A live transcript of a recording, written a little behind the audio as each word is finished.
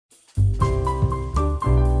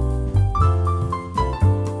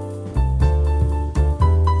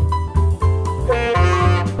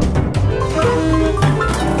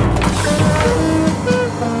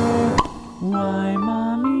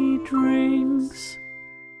Drinks.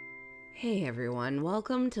 Hey everyone,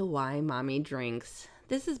 welcome to Why Mommy Drinks.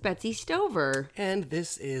 This is Betsy Stover. And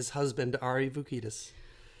this is husband Ari Vukidis.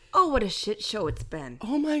 Oh, what a shit show it's been.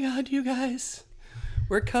 Oh my god, you guys.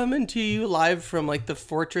 We're coming to you live from like the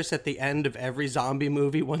fortress at the end of every zombie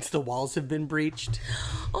movie once the walls have been breached.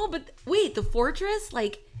 Oh, but wait, the fortress?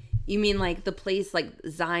 Like, you mean like the place like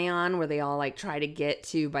Zion where they all like try to get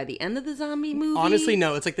to by the end of the zombie movie? Honestly,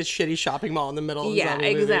 no. It's like the shitty shopping mall in the middle of the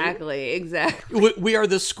zombie movie. Exactly. We are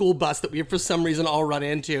the school bus that we for some reason all run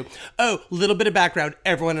into. Oh, little bit of background.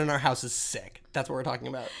 Everyone in our house is sick. That's what we're talking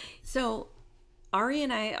about. So, Ari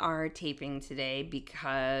and I are taping today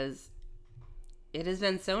because it has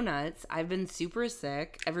been so nuts. I've been super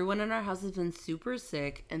sick. Everyone in our house has been super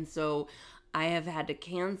sick. And so I have had to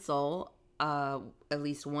cancel at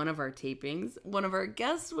least one of our tapings. One of our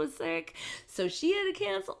guests was sick, so she had to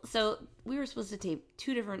cancel. So we were supposed to tape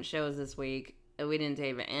 2 different shows this week. We didn't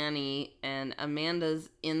tape Annie, and Amanda's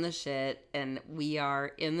in the shit, and we are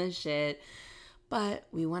in the shit. But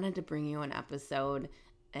we wanted to bring you an episode,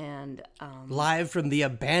 and live from the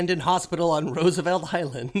abandoned hospital on Roosevelt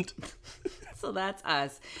Island. So that's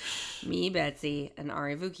us, me, Betsy, and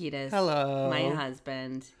Ari Vukidis. Hello, my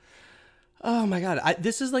husband. Oh my god,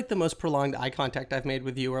 this is like the most prolonged eye contact I've made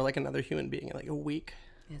with you or like another human being in like a week.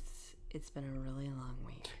 It's been a really long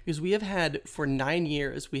week. Because we have had, for 9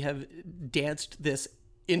 years, we have danced this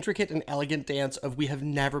intricate and elegant dance of we have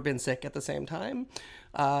never been sick at the same time.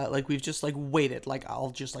 Like we've just like waited, like I'll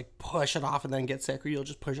just like push it off and then get sick, or you'll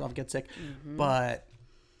just push it off and get sick. Mm-hmm. But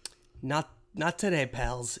not today,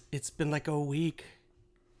 pals. It's been like a week.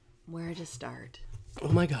 Where to start? Oh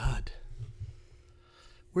my god.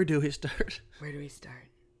 Where do we start? Where do we start?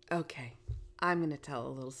 Okay. I'm going to tell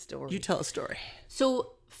a little story. You tell a story.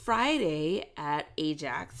 So Friday at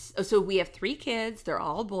Ajax, so we have 3 kids. They're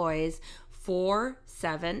all boys, 4,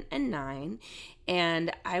 7, and 9.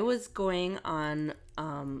 And I was going on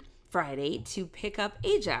Friday to pick up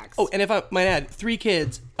Ajax. Oh, and if I might add, 3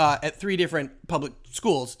 kids at 3 different public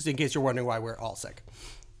schools, in case you're wondering why we're all sick.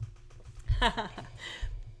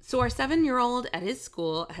 So our 7-year-old at his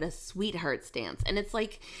school had a sweethearts dance, and it's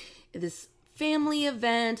like this family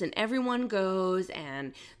event, and everyone goes,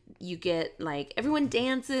 and you get like everyone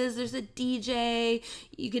dances. There's a DJ.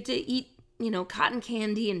 You get to eat, cotton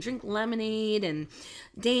candy and drink lemonade and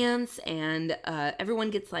dance, and everyone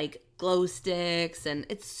gets like glow sticks, and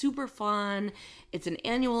it's super fun. It's an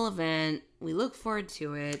annual event. We look forward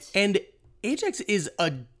to it. And Ajax is a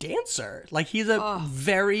dancer. Like he's a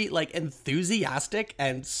very like enthusiastic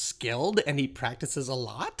and skilled, and he practices a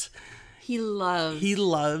lot. He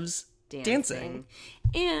loves dancing.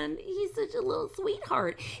 And he's such a little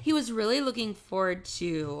sweetheart. He was really looking forward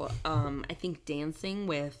to I think dancing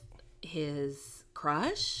with his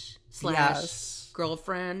crush /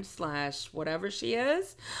 girlfriend / whatever she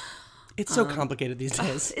is. It's so complicated these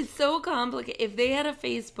days. It's so complicated. If they had a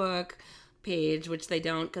Facebook page, which they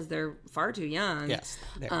don't because they're far too young. Yes,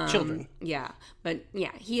 they're children. Yeah, but yeah,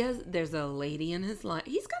 there's a lady in his life.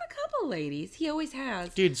 He's got a couple ladies. He always has.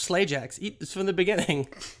 Dude, Slayjax, eat this from the beginning.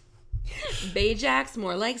 Bayjax,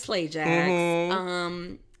 more like Slayjax.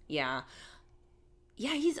 Mm-hmm. Yeah,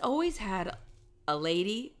 he's always had a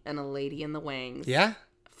lady and a lady in the wings. Yeah,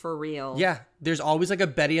 for real. Yeah, there's always like a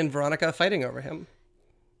Betty and Veronica fighting over him.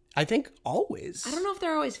 I think always. I don't know if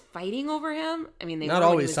they're always fighting over him. I mean, they not were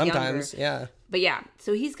always. When he was sometimes, younger. Yeah. But yeah,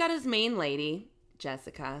 so he's got his main lady,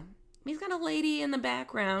 Jessica. He's got a lady in the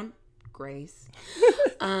background, Grace.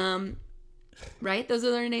 Right? Those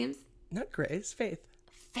are their names. Not Grace, Faith.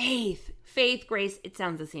 Faith, Grace. It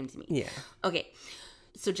sounds the same to me. Yeah. Okay.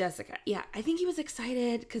 So Jessica, yeah, I think he was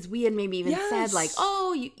excited because we had maybe even said like,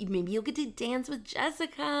 oh, maybe you'll get to dance with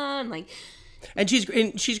Jessica, and like. And she's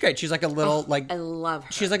great. She's like a little I love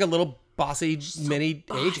her. She's like a little bossy mini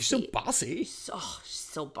age. She's so bossy. She's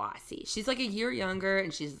so bossy. She's like a year younger,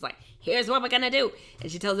 and she's like, "Here's what we're gonna do,"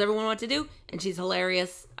 and she tells everyone what to do, and she's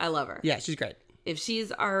hilarious. I love her. Yeah, she's great. If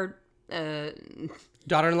she's our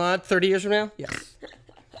daughter-in-law 30 years from now, yes,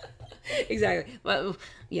 exactly. Well,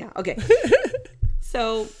 yeah, okay.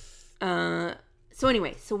 So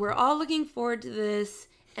anyway, so we're all looking forward to this.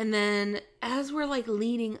 And then as we're like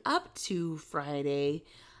leading up to Friday,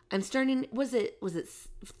 I'm starting, was it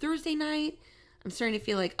Thursday night? I'm starting to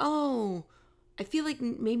feel like, I feel like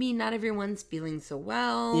maybe not everyone's feeling so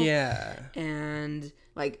well. Yeah. And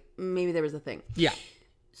like maybe there was a thing. Yeah.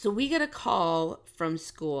 So we get a call from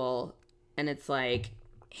school, and it's like,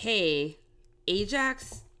 hey,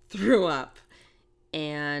 Ajax threw up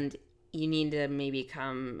and you need to maybe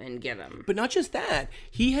come and get him. But not just that.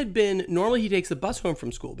 He had been, normally he takes the bus home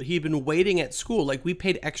from school, but he had been waiting at school. Like, we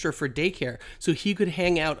paid extra for daycare so he could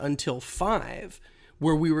hang out until 5,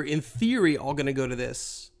 where we were, in theory, all going to go to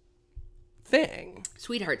this thing.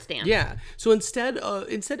 Sweetheart stand. Yeah. So instead,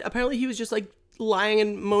 apparently he was just, like, lying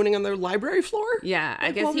and moaning on the library floor. Yeah,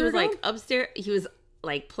 I guess he was, like, upstairs. He was,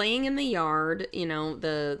 like, playing in the yard, you know,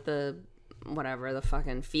 the whatever, the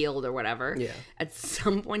fucking field or whatever. Yeah. At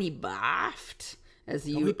some point he baffed, as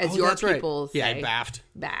your that's people right. say. Yeah, baffed.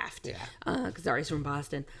 Baffed. Yeah. Because Ari's from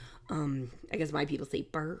Boston. I guess my people say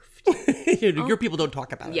birfed. Your people don't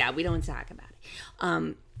talk about it. Yeah, we don't talk about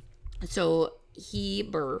it. So he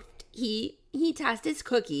birfed. He tossed his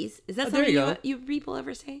cookies. Is that something you people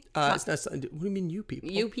ever say? It's not, what do you mean, you people?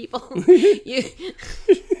 You people?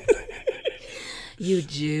 You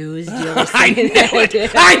Jews, do you ever say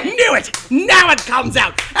I knew it! Now it comes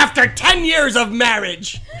out after 10 years of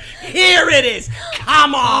marriage. Here it is.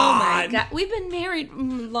 Come on. Oh my God. We've been married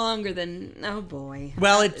longer than, oh boy.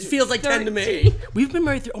 Well, it feels like 10 to me. We've been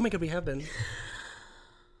married oh my God, we have been.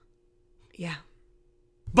 Yeah.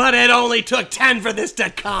 But it only took 10 for this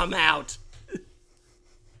to come out.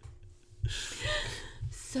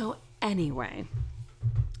 So anyway,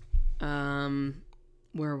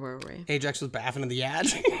 where were we? Ajax was baffing in the ad.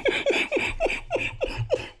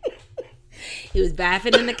 He was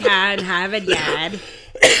baffing in the car and having yad.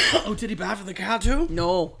 Oh, did he baff in the car too?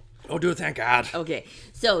 No. Oh, dude, thank God. Okay,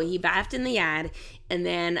 so he baffed in the yad, and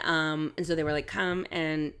then, and so they were like, come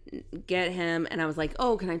and get him, and I was like,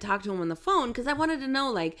 oh, can I talk to him on the phone? Because I wanted to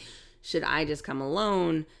know, like, should I just come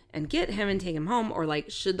alone and get him and take him home, or, like,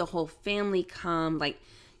 should the whole family come, like,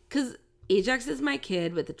 because Ajax is my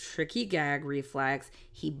kid with a tricky gag reflex.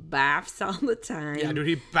 He baffs all the time. Yeah, dude,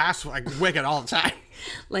 he baffs like wicked all the time.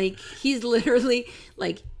 Like, he's literally,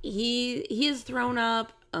 like, he is thrown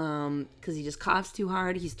up because he just coughs too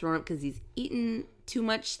hard. He's thrown up because he's eaten too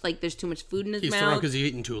much. Like, there's too much food in his mouth. He's thrown up because he's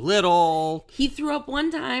eaten too little. He threw up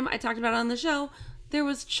one time. I talked about it on the show. There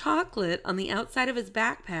was chocolate on the outside of his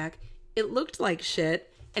backpack. It looked like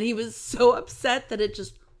shit. And he was so upset that it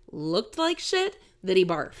just looked like shit that he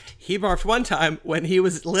barfed. He barfed one time when he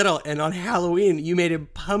was little, and on Halloween, you made him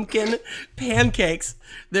pumpkin pancakes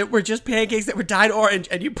that were just pancakes that were dyed orange,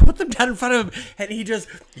 and you put them down in front of him, and he just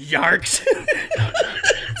yarked.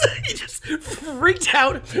 He just freaked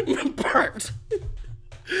out and barfed.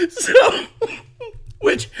 So,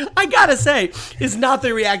 which I gotta say is not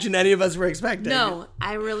the reaction any of us were expecting. No,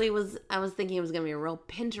 I was thinking it was gonna be a real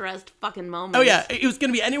Pinterest fucking moment. Oh yeah, it was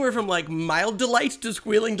gonna be anywhere from like mild delight to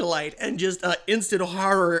squealing delight, and just instant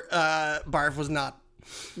horror barf was not.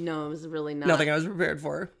 No, it was really not. Nothing I was prepared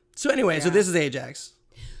for. So anyway, So this is Ajax.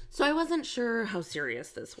 So I wasn't sure how serious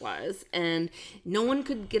this was, and no one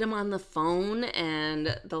could get him on the phone,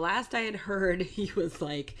 and the last I had heard, he was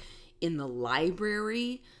like in the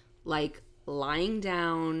library, like lying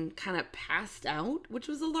down, kind of passed out, which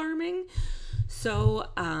was alarming. So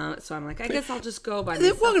I'm like, I guess I'll just go by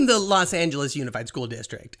myself. Welcome to the Los Angeles Unified School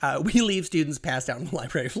District. We leave students passed out on the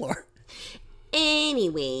library floor.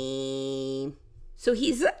 Anyway, so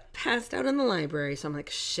he's passed out in the library. So I'm like,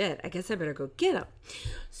 shit, I guess I better go get him.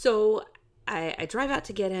 So I drive out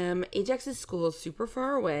to get him. Ajax's school is super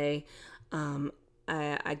far away.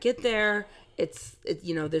 I get there. It's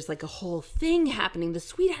you know, there's like a whole thing happening. The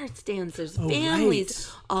sweetheart dance. There's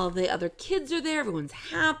families. Right. All the other kids are there. Everyone's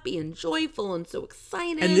happy and joyful and so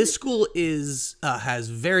excited. And this school has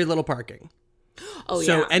very little parking. Oh,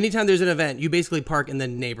 so yeah. anytime there's an event, you basically park in the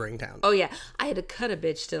neighboring town. Oh, yeah. I had to cut a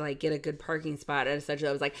bitch to, like, get a good parking spot. And essentially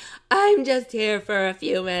I was like, I'm just here for a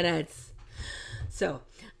few minutes. So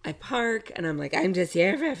I park, and I'm like, I'm just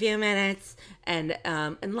here for a few minutes. And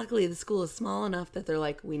luckily the school is small enough that they're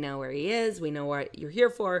like, we know where he is. We know what you're here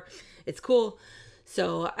for. It's cool.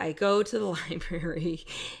 So I go to the library,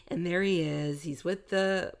 and there he is. He's with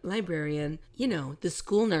the librarian, you know, the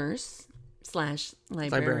school nurse /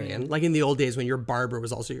 librarian. Like in the old days when your barber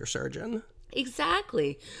was also your surgeon.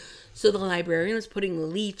 Exactly. So the librarian was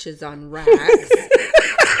putting leeches on racks.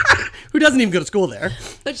 Who doesn't even go to school there.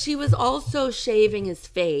 But she was also shaving his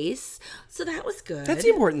face. So that was good. That's the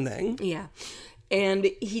important thing. Yeah. And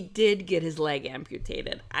he did get his leg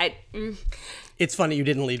amputated. It's funny you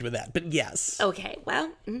didn't lead with that, but yes. Okay,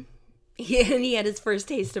 well, he had his first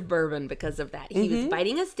taste of bourbon because of that. He was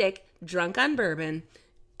biting a stick, drunk on bourbon,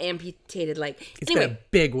 amputated leg. It's been a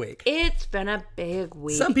big week. It's been a big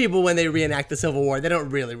week. Some people, when they reenact the Civil War, they don't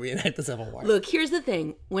really reenact the Civil War. Look, here's the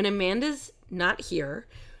thing. When Amanda's not here,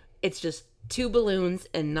 it's just 2 balloons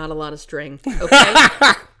and not a lot of string, okay?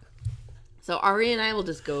 So So Ari and I will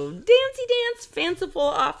just go dancey dance, fanciful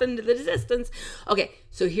off into the distance. Okay,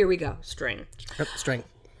 so here we go. String. String.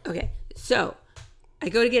 Okay, so I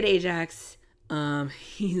go to get Ajax.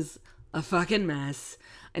 He's a fucking mess.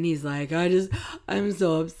 And he's like, I'm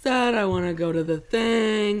so upset. I want to go to the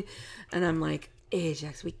thing. And I'm like,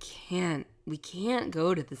 Ajax, we can't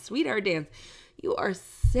go to the sweetheart dance. You are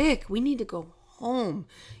sick. We need to go home.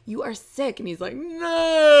 You are sick. And he's like,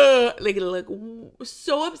 no. Like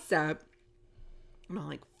so upset. And I'm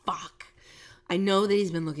like, fuck. I know that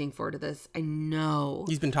he's been looking forward to this. I know.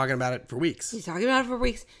 He's been talking about it for weeks. He's talking about it for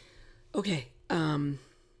weeks. Okay.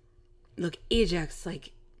 Look, Ajax,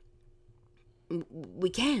 like, we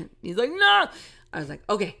can't. He's like, no. I was like,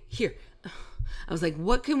 okay, here. I was like,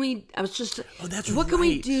 what can we, what can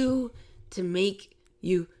we do to make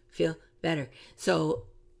you feel better? So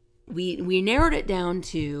we narrowed it down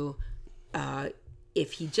to,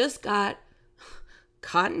 if he just got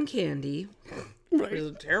cotton candy, Right. It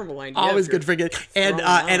was a terrible idea. Always good for get and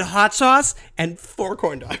hot sauce and 4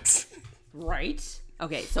 corn dogs. Right.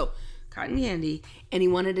 Okay, so cotton candy, and he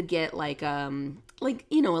wanted to get like a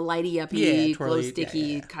lighty uppy, glow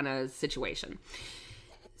sticky kind of situation.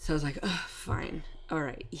 So I was like, oh, fine. All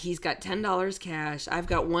right. He's got $10 cash. I've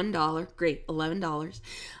got $1. Great, $11.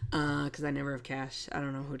 Because I never have cash. I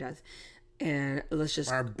don't know who does. And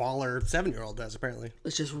Our baller 7-year-old does apparently.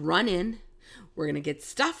 Let's just run in. We're gonna get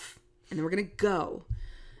stuff, and then we're gonna go.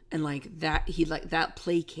 And like that, that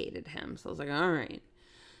placated him. So I was like, all right.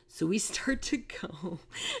 So we start to go,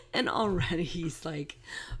 and already he's like,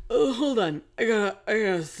 oh, hold on, I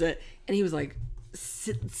gotta sit. And he was like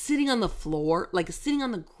sitting on the floor, like sitting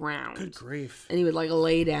on the ground. Good grief. And he would like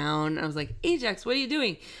lay down. And I was like, Ajax, what are you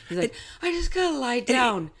doing? He's like, I just gotta lie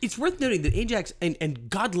down. It's worth noting that Ajax, and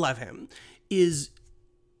God love him,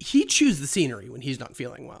 he chews the scenery when he's not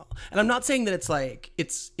feeling well. And I'm not saying that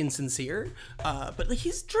it's insincere, but like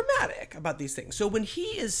he's dramatic about these things. So when he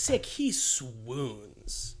is sick, he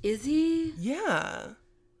swoons. Is he? Yeah.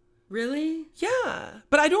 Really? Yeah.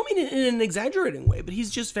 But I don't mean it in an exaggerating way, but he's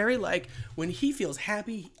just very like, when he feels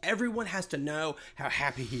happy, everyone has to know how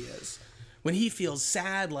happy he is. When he feels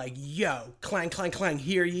sad, like, yo, clang, clang, clang,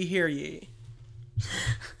 hear ye, hear ye.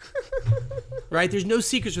 Right? There's no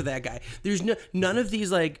secrets with that guy. There's none of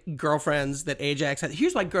these like girlfriends that Ajax had.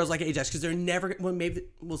 Here's why girls like Ajax, because they're never, well, maybe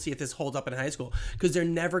we'll see if this holds up in high school, because they're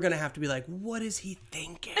never going to have to be like, what is he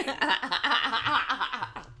thinking?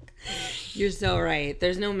 You're so right.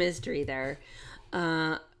 There's no mystery there.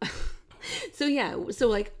 So yeah, so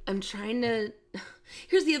like I'm trying to,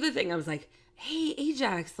 here's the other thing. I was like, hey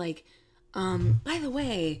Ajax, like, by the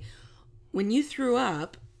way, when you threw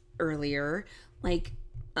up earlier, like,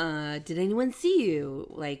 did anyone see you?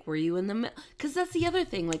 Like, were you in the, because that's the other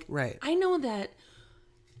thing. Like, right. I know that,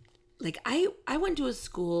 like, I went to a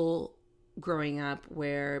school growing up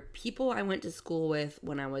where people I went to school with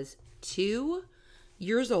when I was 2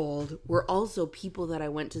 years old were also people that I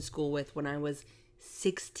went to school with when I was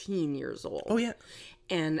 16 years old. Oh, yeah.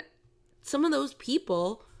 And some of those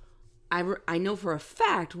people, I know for a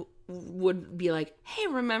fact, would be like, hey,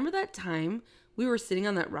 remember that time we were sitting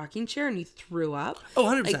on that rocking chair and you threw up? Oh,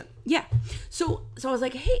 100%. Like, yeah. So I was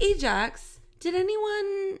like, hey, Ajax, did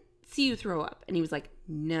anyone see you throw up? And he was like,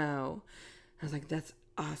 no. I was like, that's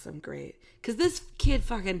awesome. Great. Because this kid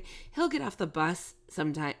he'll get off the bus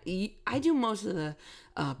sometime. I do most of the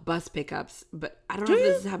bus pickups, but I don't know if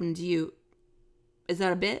this has happened to you. Is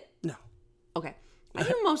that a bit? No. Okay. I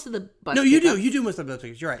do most of the bus No, pickups. you do most of the bus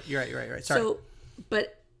pickups. You're right. Sorry. So,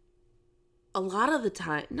 but a lot of the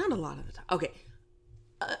time, not a lot of the time. Okay.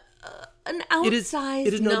 An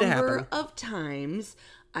outsized number of times,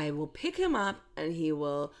 I will pick him up and he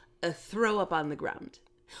will throw up on the ground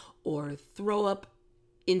or throw up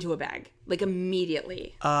into a bag, like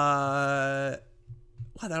immediately. Wow,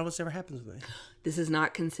 that almost never happens with me. This is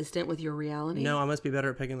not consistent with your reality? No, I must be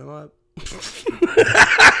better at picking them up.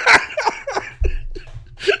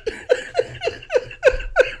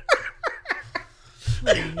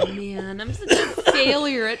 Oh, man, I'm such a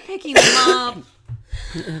failure at picking them up.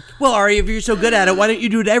 Well, Ari, if you're so good at it, why don't you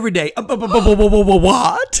do it every day?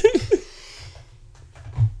 What?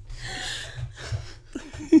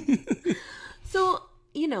 So,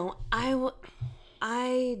 you know,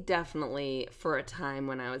 I definitely, for a time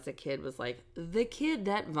when I was a kid, was like, the kid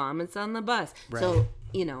that vomits on the bus. Right. So,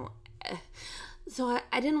 you know, so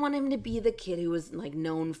I didn't want him to be the kid who was, like,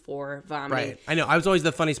 known for vomiting. Right. I know. I was always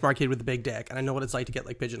the funny, smart kid with the big dick, and I know what it's like to get,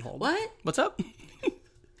 like, pigeonholed. What? What's up?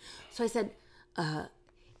 So I said,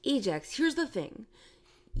 Ajax, here's the thing.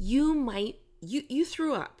 You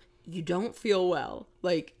threw up. you don't feel well.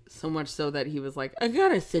 Like, so much so that he was like, I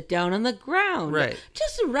gotta sit down on the ground. Right.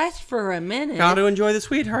 Just rest for a minute. Gotta enjoy the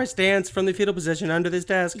sweetheart's dance from the fetal position under this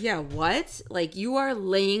desk. Yeah, what? Like, you are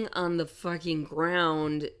laying on the fucking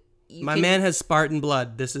ground. My man has Spartan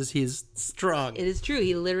blood. He's strong. It is true.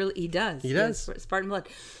 He does. He does. Spartan blood.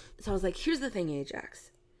 So I was like, here's the thing,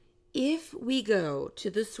 Ajax. If we go to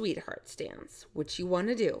the sweetheart's dance, which you want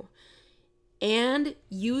to do, and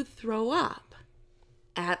you throw up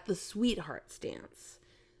at the sweetheart's dance,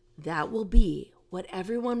 that will be what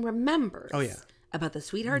everyone remembers about the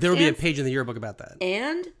sweetheart's dance. There will be a page in the yearbook about that.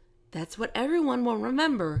 And that's what everyone will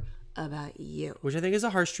remember about you. Which I think is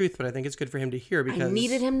a harsh truth, but I think it's good for him to hear because... I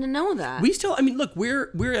needed him to know that. We still... I mean, look,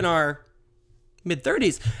 we're in our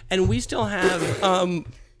mid-30s, and we still have...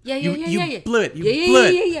 You blew it. You blew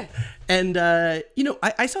it. Yeah. And,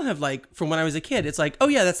 I still have, like, from when I was a kid, it's like, oh,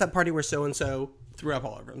 yeah, that's that party where so-and-so threw up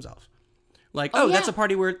all over himself. Like, that's a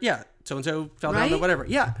party where, so-and-so fell down, whatever.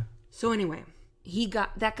 Yeah. So anyway,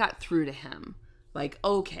 that got through to him. Like,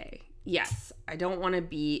 okay, yes, I don't want to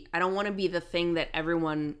be the thing that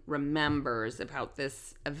everyone remembers about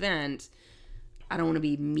this event. I don't want to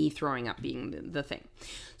be me throwing up being the thing.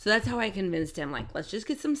 So that's how I convinced him, like, let's just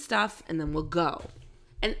get some stuff and then we'll go.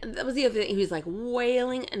 And that was the other thing. He was like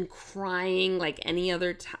wailing and crying like any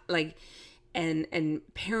other time, like, and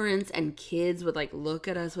parents and kids would like look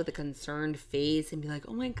at us with a concerned face and be like,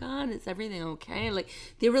 oh my God, is everything okay? Like,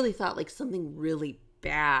 they really thought like something really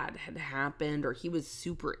bad had happened or he was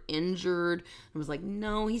super injured. And was like,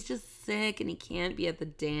 no, he's just sick and he can't be at the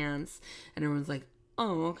dance. And everyone's like,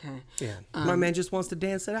 oh, okay. Yeah. My man just wants to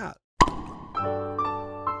dance it out.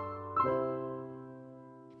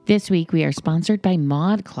 This week, we are sponsored by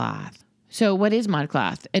ModCloth. So what is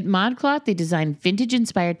ModCloth? At ModCloth, they design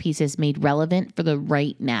vintage-inspired pieces made relevant for the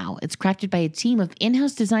right now. It's crafted by a team of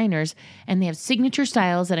in-house designers, and they have signature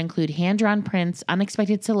styles that include hand-drawn prints,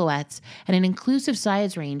 unexpected silhouettes, and an inclusive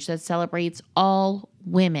size range that celebrates all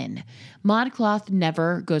women. ModCloth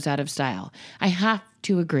never goes out of style. I have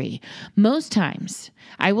to agree. Most times,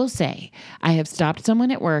 I will say, I have stopped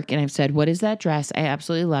someone at work and I've said, what is that dress? I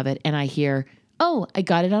absolutely love it. And I hear, oh, I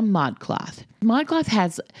got it on ModCloth. ModCloth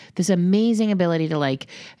has this amazing ability to like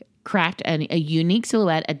craft a unique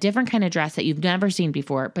silhouette, a different kind of dress that you've never seen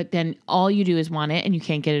before, but then all you do is want it and you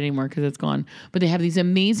can't get it anymore because it's gone. But they have these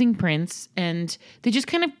amazing prints and they just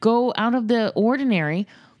kind of go out of the ordinary,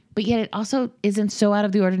 but yet it also isn't so out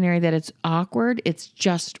of the ordinary that it's awkward. It's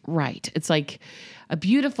just right. It's like a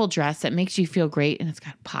beautiful dress that makes you feel great and it's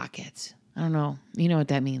got pockets. I don't know. You know what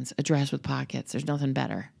that means. A dress with pockets. There's nothing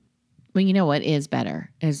better. Well, you know what is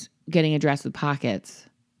better is getting a dress with pockets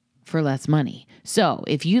for less money. So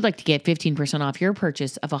if you'd like to get 15% off your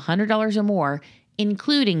purchase of $100 or more,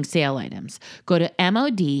 including sale items, go to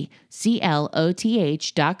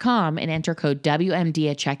modcloth.com and enter code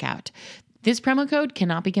WMD at checkout. This promo code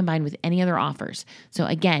cannot be combined with any other offers. So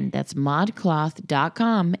again, that's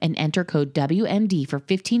modcloth.com and enter code WMD for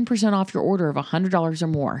 15% off your order of $100 or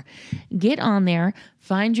more. Get on there,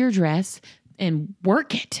 find your dress, and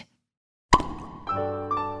work it.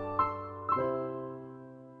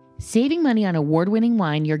 Saving money on award-winning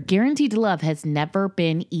wine you're guaranteed to love has never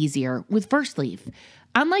been easier with First Leaf.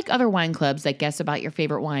 Unlike other wine clubs that guess about your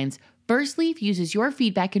favorite wines, First Leaf uses your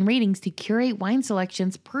feedback and ratings to curate wine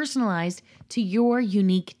selections personalized to your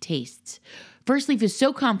unique tastes. First Leaf is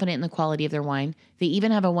so confident in the quality of their wine, they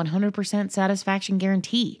even have a 100% satisfaction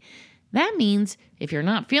guarantee. That means if you're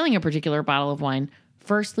not feeling a particular bottle of wine,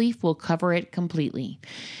 First Leaf will cover it completely.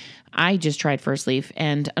 I just tried First Leaf,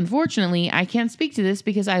 and unfortunately, I can't speak to this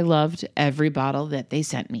because I loved every bottle that they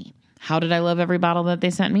sent me. How did I love every bottle that they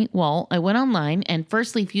sent me? Well, I went online, and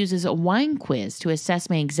First Leaf uses a wine quiz to assess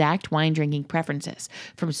my exact wine drinking preferences,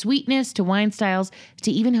 from sweetness to wine styles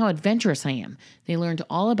to even how adventurous I am. They learned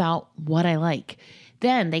all about what I like.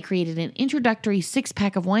 Then they created an introductory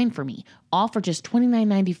 6-pack of wine for me, all for just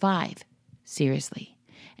 $29.95. Seriously.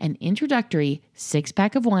 An introductory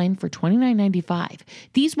 6-pack of wine for $29.95.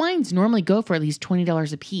 These wines normally go for at least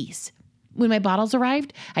 $20 a piece. When my bottles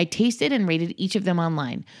arrived, I tasted and rated each of them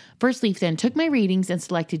online. First Leaf then took my ratings and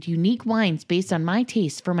selected unique wines based on my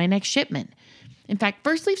taste for my next shipment. In fact,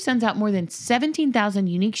 First Leaf sends out more than 17,000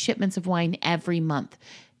 unique shipments of wine every month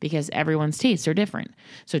because everyone's tastes are different.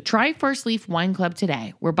 So try First Leaf Wine Club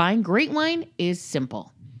today, where buying great wine is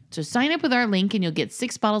simple. So sign up with our link and you'll get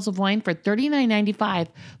 6 bottles of wine for $39.95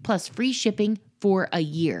 plus free shipping for a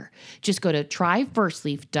year. Just go to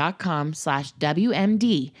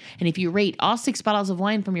tryfirstleaf.com/WMD. And if you rate all 6 bottles of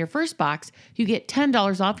wine from your first box, you get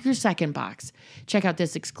 $10 off your second box. Check out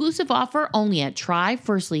this exclusive offer only at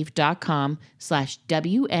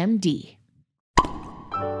tryfirstleaf.com/WMD.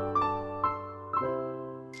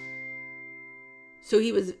 So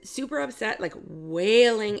he was super upset, like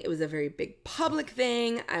wailing. It was a very big public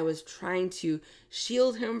thing. I was trying to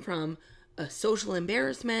shield him from a social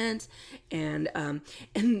embarrassment. And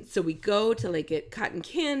so we go to like get cotton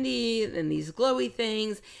candy and these glowy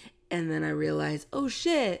things. And then I realized, oh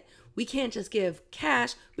shit, we can't just give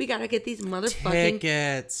cash. We got to get these motherfucking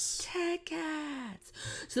Tickets.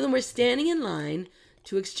 So then we're standing in line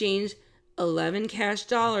to exchange 11 cash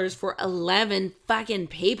dollars for 11 fucking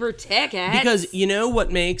paper tickets. Because you know what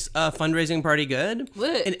makes a fundraising party good?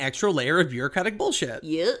 What? An extra layer of bureaucratic bullshit.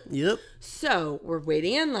 Yep. So we're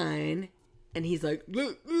waiting in line, and he's like,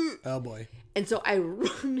 Oh boy. and so I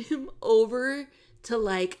run him over to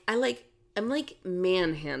I'm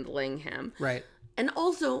manhandling him. Right. And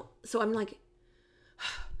also, so I'm like,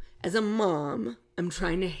 as a mom, I'm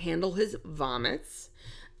trying to handle his vomits.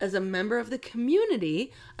 As a member of the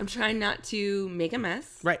community, I'm trying not to make a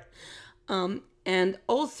mess. Right. And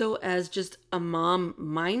also as just a mom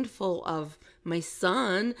mindful of my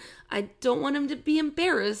son, I don't want him to be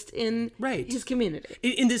embarrassed in his community.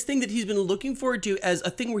 In this thing that he's been looking forward to as a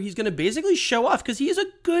thing where he's going to basically show off because he is a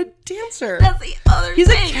good dancer. That's the other He's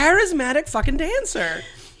thing. a charismatic fucking dancer.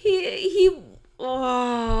 I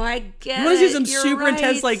get it. He wants to do some You're super right.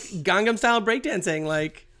 intense, like, Gangnam style breakdancing.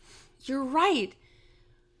 Like, You're right.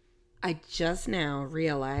 I just now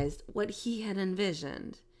realized what he had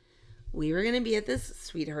envisioned. We were going to be at this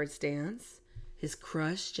sweethearts dance. His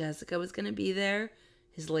crush, Jessica, was going to be there.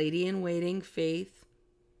 His lady in waiting, Faith,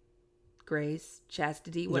 Grace,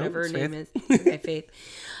 Chastity, whatever her it's name is. Okay, Faith.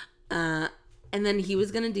 And then he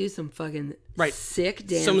was going to do some fucking sick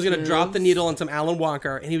dance someone's going to drop the moves. needle on some Alan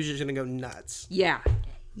Walker, and he was just going to go nuts. Yeah.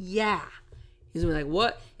 He's gonna be like,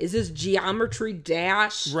 what? Is this Geometry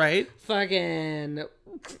Dash? Right. Fucking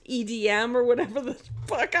EDM or whatever the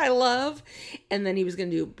fuck I love. And then he was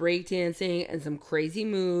gonna do breakdancing and some crazy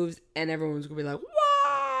moves, and everyone was gonna be like,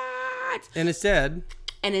 what? And instead,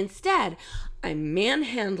 I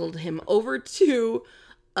manhandled him over to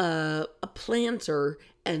a planter,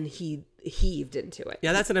 and he heaved into it.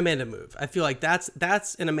 yeah, that's an Amanda move. I feel like that's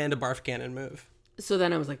an Amanda Barf Cannon move. So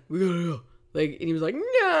then I was like, we gotta go. Like, and he was like,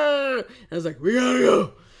 no. And I was like, we gotta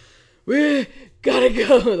go. We gotta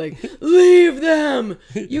go. Like, leave them.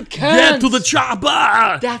 You can't. Get to the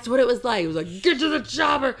chopper. That's what it was like. It was like, get to the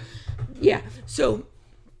chopper. Yeah. So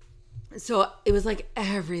it was like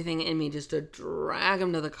everything in me just to drag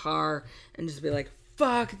him to the car and just be like,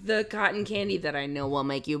 fuck the cotton candy that I know will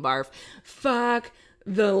make you barf. Fuck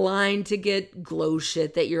the line to get glow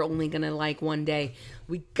shit that you're only gonna like one day.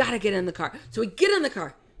 We gotta get in the car. So we get in the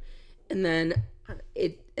car. And then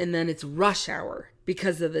it's rush hour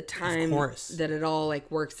because of the time that it all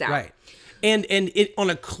like works out. Right. And it on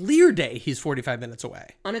a clear day, he's 45 minutes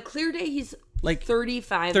away. On a clear day, he's like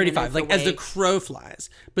 35 minutes like away. as the crow flies.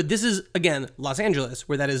 But this is, again, Los Angeles,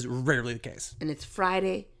 where that is rarely the case. And it's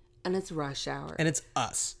Friday, and it's rush hour. And it's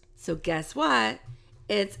us. So guess what?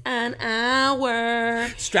 It's an hour.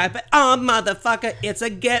 Strap it on, motherfucker. It's a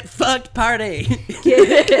get fucked party.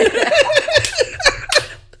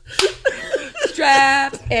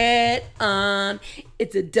 Strap it on.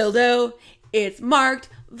 It's a dildo. It's marked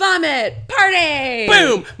vomit party.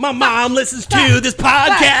 Boom. My mom listens to this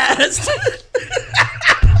podcast.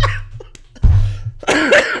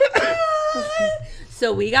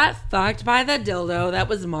 So we got fucked by the dildo that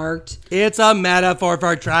was marked It's a metaphor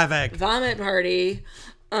for traffic. vomit party.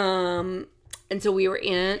 And so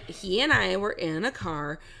he and I were in a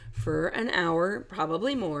car for an hour,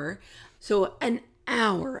 probably more. So an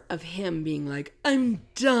hour of him being like, I'm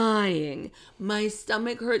dying. My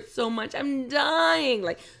stomach hurts so much. I'm dying.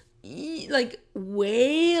 Like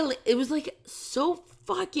wailing. It was like so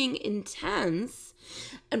fucking intense.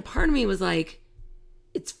 And part of me was like,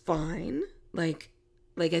 it's fine. Like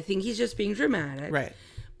I think he's just being dramatic. Right.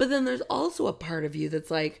 But then there's also a part of you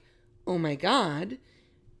that's like, oh my God,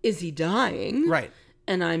 is he dying? Right.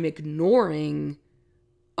 And I'm ignoring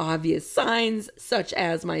obvious signs, such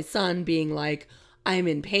as my son being like, I'm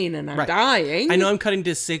in pain and I'm dying. I know I'm cutting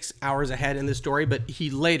to 6 hours ahead in the story, but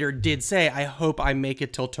he later did say, I hope I make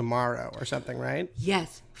it till tomorrow or something, right?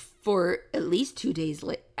 Yes. For at least 2 days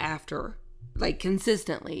after, like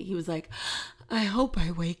consistently, he was like, I hope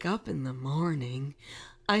I wake up in the morning.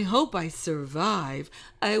 I hope I survive.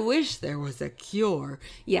 I wish there was a cure.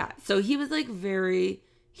 Yeah. So he was like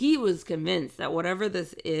he was convinced that whatever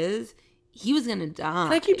this is, he was going to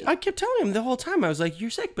die. And I kept telling him the whole time, I was like, you're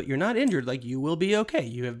sick, but you're not injured. Like, you will be okay.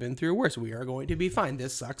 You have been through worse. We are going to be fine.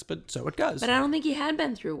 This sucks, but so it goes. But I don't think he had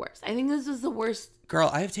been through worse. I think this was the worst. Girl,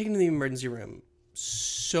 I have taken to the emergency room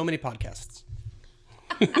so many podcasts.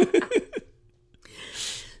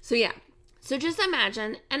 So yeah. So just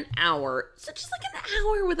imagine an hour. So just like an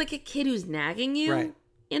hour with like a kid who's nagging you Right.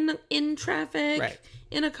 in traffic, Right.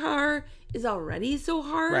 in a car is already so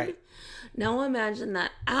hard. Right. Now imagine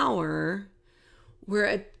that hour where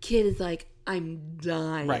a kid is like, I'm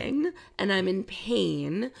dying Right. and I'm in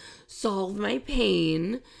pain. Solve my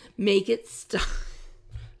pain. Make it stop.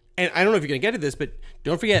 And I don't know if you're going to get to this, but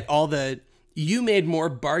don't forget you made more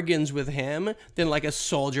bargains with him than like a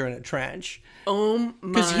soldier in a trench. Oh my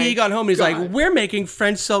Because he got home and he's God. like, we're making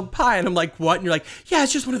French silk pie. And I'm like, what? And you're like, yeah,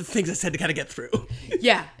 it's just one of the things I said to kind of get through.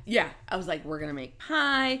 Yeah. I was like, we're going to make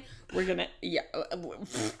pie. We're going to, yeah.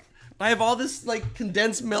 I have all this like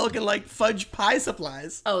condensed milk and like fudge pie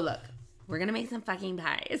supplies. Oh, look. We're going to make some fucking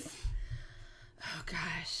pies. Oh,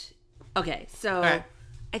 gosh. Okay, so right.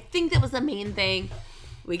 I think that was the main thing.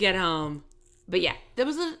 We get home. But yeah, that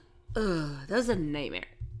was a nightmare.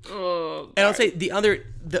 Oh, And I'll say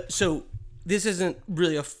so this isn't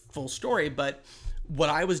really a full story, but what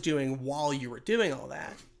I was doing while you were doing all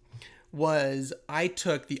that was I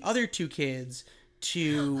took the other two kids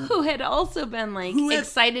to... who had also been like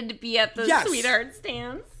excited to be at the Yes. Sweetheart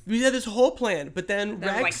stands. We had this whole plan, but then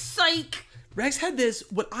They're like, Rex psych. had this,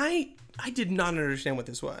 what I did not understand what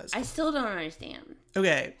this was. I still don't understand.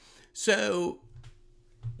 Okay, so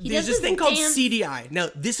there's does this this thing called dance- CDI. Now,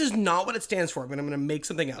 this is not what it stands for, but I'm going to make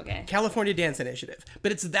something up. Okay. California Dance Initiative.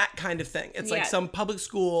 But it's that kind of thing. It's like Yeah. some public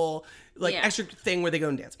school, like Yeah. extra thing where they go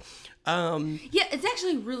and dance. Yeah, it's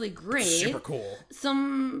actually really great. Super cool.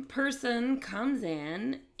 Some person comes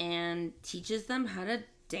in and teaches them how to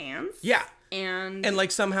dance. Yeah. And And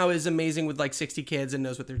like somehow is amazing with like 60 kids and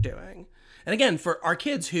knows what they're doing. And again, for our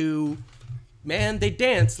kids who, man, they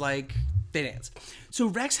dance like they dance. So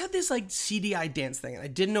Rex had this like CDI dance thing and I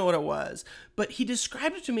didn't know what it was, but he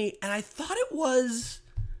described it to me and I thought it was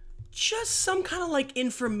just some kind of like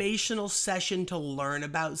informational session to learn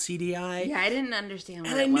about CDI. yeah, I didn't understand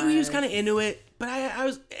what And I it knew he was was. kind of into it, but I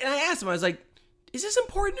asked him, I was like, is this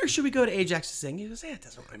important or should we go to Ajax's thing? He goes, it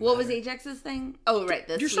doesn't really matter. What was Ajax's thing? Oh, right,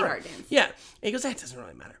 the You're Sweetheart sorry. dance. Yeah. And he goes, that doesn't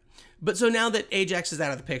really matter. But so now that Ajax is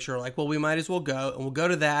out of the picture, we're like, well, we might as well go. And we'll go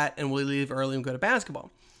to that and we'll leave early and go to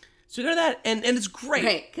basketball. So we go to that and it's great.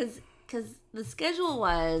 Right, because the schedule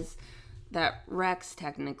was that Rex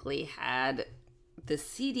technically had the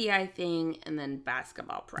CDI thing and then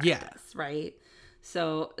basketball practice, right?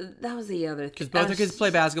 So that was the other thing. Because both our kids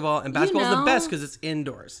play basketball and basketball is the know. best because it's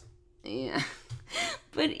indoors. Yeah.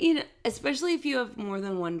 But, especially if you have more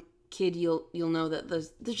than one kid, you'll know that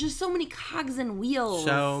there's just so many cogs and wheels.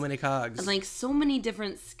 So many cogs. And like so many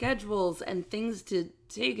different schedules and things to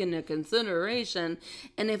take into consideration.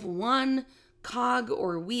 And if one cog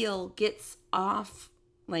or wheel gets off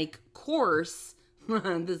like course,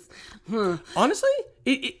 Honestly,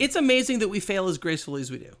 it's amazing that we fail as gracefully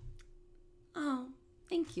as we do. Oh,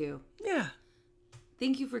 thank you. Yeah.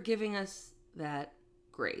 Thank you for giving us that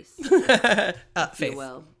grace, Faith. if you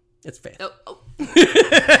will. It's faith. Oh.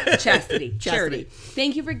 Chastity. Charity.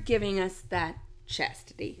 Thank you for giving us that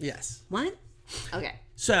chastity. Yes. What? Okay.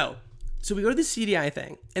 So we go to the CDI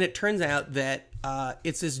thing, and it turns out that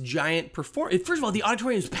it's this giant performance. First of all, the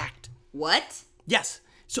auditorium is packed. What? Yes.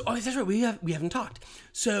 So that's right. We haven't talked.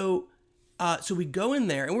 So we go in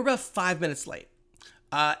there, and we're about 5 minutes late.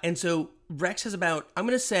 And so Rex has about, I'm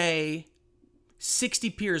gonna say,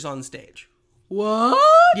 60 peers on stage. What?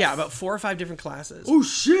 Yeah, about 4 or 5 different classes. Oh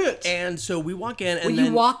shit! And so we walk in, and When then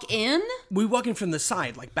you walk in, we walk in from the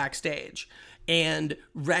side, like backstage, and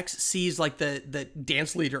Rex sees like the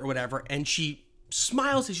dance leader or whatever, and she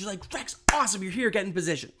smiles and she's like, Rex, awesome, you're here, get in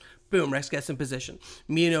position. Boom, Rex gets in position.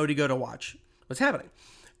 Me and Odie go to watch what's happening.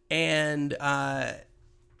 And at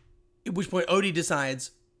which point Odie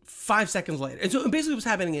decides 5 seconds later. And so basically what's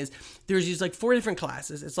happening is there's these like 4 different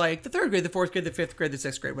classes. It's like the 3rd grade, the 4th grade, the 5th grade, the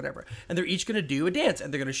 6th grade, whatever. And they're each going to do a dance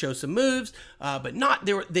and they're going to show some moves, but not,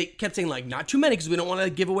 they kept saying like not too many because we don't want to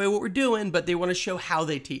give away what we're doing, but they want to show how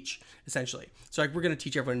they teach essentially. So like we're going to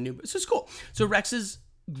teach everyone new, so it's cool. So Rex's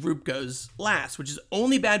group goes last, which is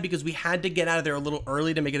only bad because we had to get out of there a little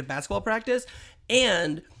early to make it a basketball practice.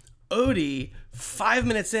 And Odie, 5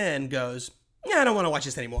 minutes in, goes, yeah, I don't want to watch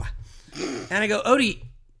this anymore. And I go, Odie,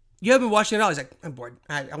 you haven't been watching it all. He's like, I'm bored.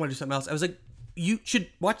 I want to do something else. I was like, you should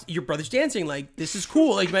watch your brother's dancing. Like, this is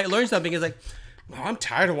cool. Like, you might learn something. He's like, oh, I'm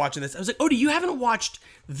tired of watching this. I was like, Odie, you haven't watched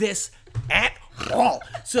this at all.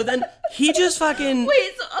 So then he just fucking...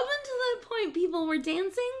 wait. So up until that point, people were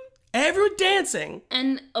dancing, everyone dancing.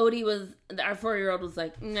 and Odie was our 4-year-old was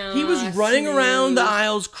like, no. He was running around the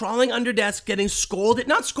aisles, crawling under desks, getting scolded.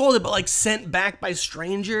 Not scolded, but like sent back by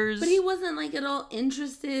strangers. But he wasn't like at all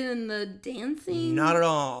interested in the dancing. Not at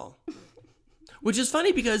all. Which is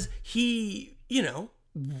funny because he,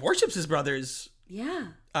 worships his brothers, Yeah.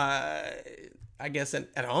 I guess,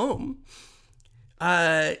 at home.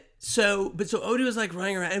 So Odie was like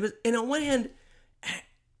running around, and on one hand,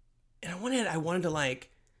 I wanted to like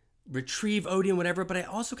retrieve Odie and whatever, but I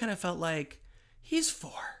also kind of felt like he's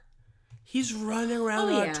 4. He's running around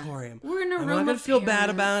the auditorium. We're in a I'm room not gonna of feel bad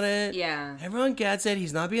parents. about it. Yeah. Everyone gets it.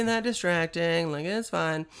 He's not being that distracting. Like, it's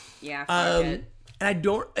fine. Yeah, fuck it.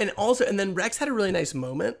 And then Rex had a really nice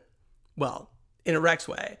moment. Well, in a Rex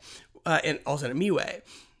way, and also in a me way.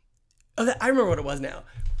 Oh, I remember what it was now.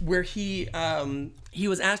 Where he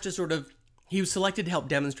was asked to he was selected to help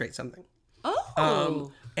demonstrate something.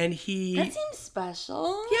 Oh. And he... That seems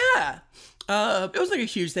special. Yeah. It was like a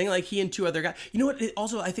huge thing. Like, he and 2 other guys. You know what?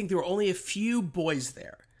 Also, I think there were only a few boys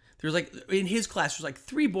there. There was like, in his class, there was like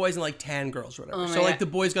 3 boys and like 10 girls or whatever. So like the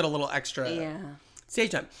boys got a little extra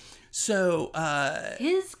stage time. So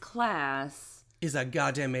his class is a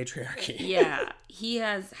goddamn matriarchy. Yeah. He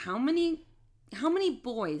has how many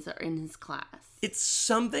boys are in his class? It's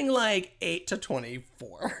something like 8 to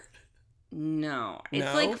 24. No. It's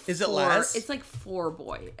No? like Is it 4. less? It's like 4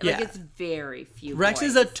 boys. Yeah. Like, it's very few Rex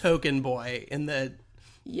boys. is a token boy in the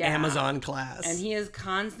Amazon class. And he is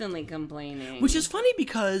constantly complaining. Which is funny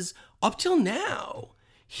because up till now,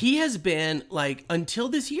 he has been, like, until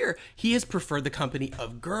this year, he has preferred the company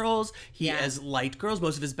of girls. He has liked girls.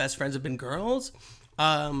 Most of his best friends have been girls.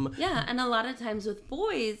 Yeah, and a lot of times with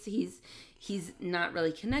boys, he's not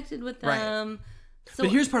really connected with them. Right. So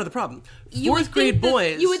But here's part of the problem. you would 4th grade think that-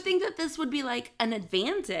 boys... You would think that this would be like an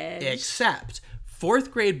advantage. Except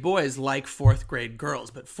 4th grade boys like 4th grade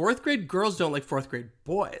girls, but 4th grade girls don't like 4th grade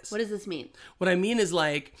boys. What does this mean? What I mean is,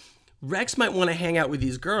 like, Rex might want to hang out with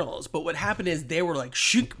these girls, but what happened is they were like,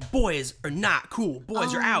 shoot, boys are not cool.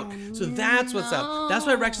 Boys are out. So that's what's up. That's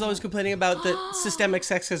why Rex is always complaining about the systemic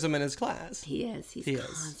sexism in his class. He is. He's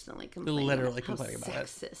constantly complaining. Literally how complaining about it.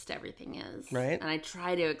 sexist everything is. Right? And I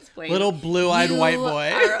try to explain. Little blue-eyed you white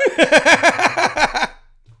boy.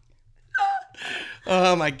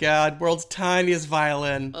 Oh my God. World's tiniest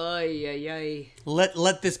violin. Ay, ay, ay.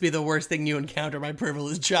 Let this be the worst thing you encounter, my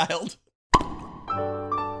privileged child.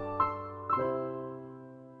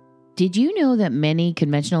 Did you know that many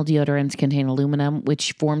conventional deodorants contain aluminum,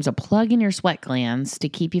 which forms a plug in your sweat glands to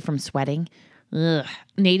keep you from sweating? Ugh.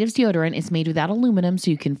 Native's deodorant is made without aluminum, so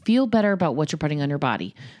you can feel better about what you're putting on your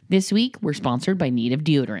body. This week, we're sponsored by Native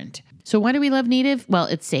Deodorant. So why do we love Native? Well,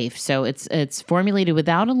 it's safe. So it's formulated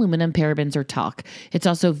without aluminum, parabens, or talc. It's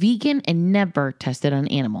also vegan and never tested on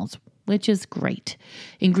animals, which is great.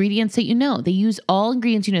 Ingredients that you know. They use all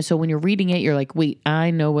ingredients you know. So when you're reading it, you're like, wait, I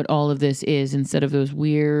know what all of this is, instead of those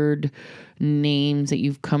weird names that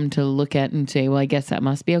you've come to look at and say, well, I guess that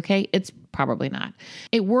must be okay. It's probably not.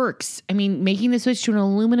 It works. I mean, making the switch to an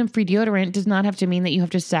aluminum-free deodorant does not have to mean that you have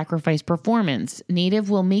to sacrifice performance. Native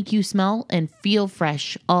will make you smell and feel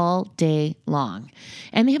fresh all day long.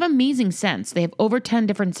 And they have amazing scents. They have over 10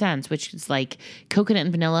 different scents, which is like coconut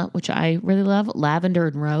and vanilla, which I really love, lavender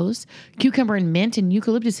and rose, cucumber and mint, and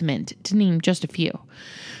eucalyptus mint, to name just a few.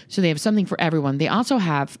 So they have something for everyone. They also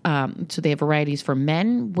have, they have varieties for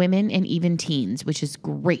men, women, and even teens, which is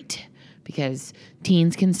great because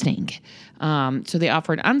teens can stink. So they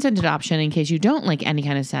offer an unscented option in case you don't like any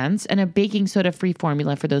kind of scents, and a baking soda-free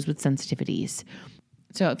formula for those with sensitivities.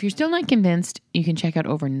 So if you're still not convinced, you can check out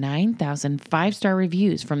over 9,000 5-star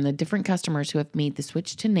reviews from the different customers who have made the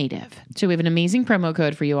switch to Native. So we have an amazing promo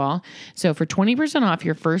code for you all. So for 20% off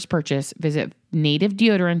your first purchase, visit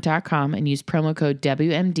nativedeodorant.com and use promo code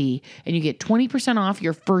WMD, and you get 20% off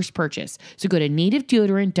your first purchase. So go to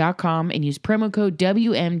nativedeodorant.com and use promo code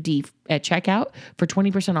WMD at checkout for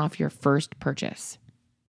 20% off your first purchase.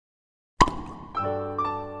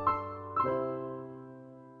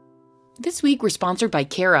 This week, we're sponsored by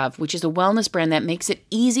Care Of, which is a wellness brand that makes it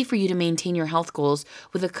easy for you to maintain your health goals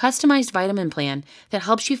with a customized vitamin plan that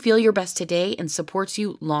helps you feel your best today and supports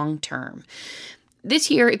you long term.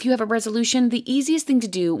 This year, if you have a resolution, the easiest thing to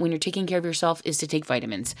do when you're taking care of yourself is to take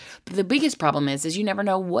vitamins. But the biggest problem is you never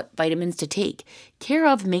know what vitamins to take. Care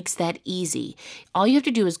Of makes that easy. All you have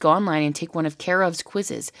to do is go online and take one of Care Of's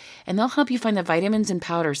quizzes, and they'll help you find the vitamins and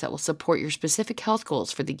powders that will support your specific health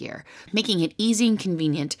goals for the year, making it easy and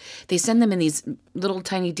convenient. They send them in these little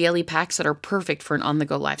tiny daily packs that are perfect for an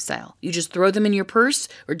on-the-go lifestyle. You just throw them in your purse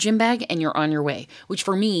or gym bag and you're on your way, which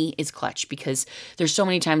for me is clutch because there's so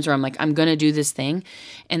many times where I'm like, I'm going to do this thing,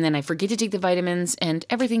 and then I forget to take the vitamins and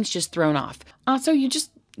everything's just thrown off. Also, you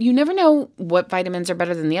just You never know what vitamins are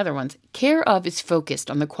better than the other ones. Care of is focused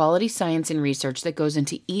on the quality science and research that goes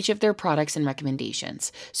into each of their products and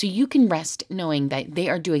recommendations, so you can rest knowing that they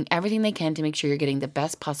are doing everything they can to make sure you're getting the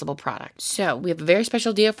best possible product. So we have a very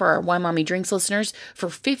special deal for our Why Mommy Drinks listeners. For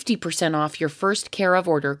 50% off your first Care of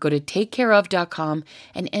order, go to takecareof.com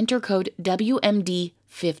and enter code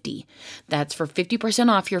WMD50. That's for 50%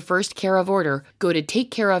 off your first Care of order. Go to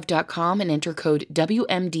takecareof.com and enter code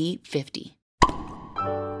WMD50.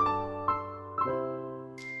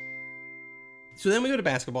 So then we go to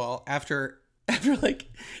basketball after like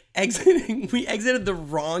we exited the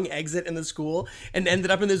wrong exit in the school and ended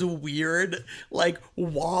up in this weird, like,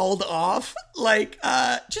 walled off, like,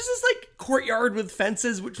 just this, like, courtyard with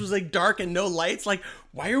fences, which was, like, dark and no lights. Like,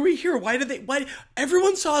 why are we here? Why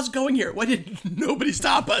everyone saw us going here? Why did nobody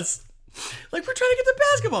stop us? Like, we're trying to get to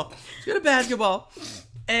basketball. Let's go to basketball.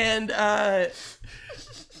 And,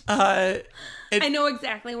 I know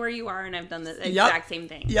exactly where you are, and I've done the exact same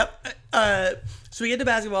thing. Yep. So we get to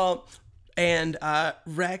basketball, and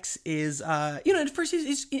Rex is, at first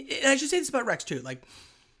he's, and I should say this about Rex too, like,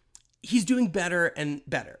 he's doing better and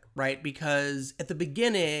better, right? Because at the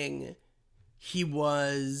beginning, he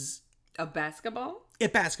was... Of basketball?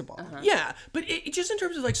 At basketball. Yeah. But it just in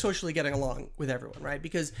terms of, like, socially getting along with everyone, right?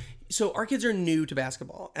 Because, so our kids are new to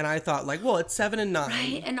basketball, and I thought, like, well, it's 7 and 9.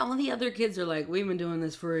 Right, and all the other kids are like, we've been doing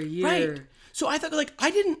this for a year. Right. So I thought, like,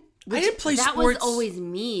 I didn't play that sports. That was always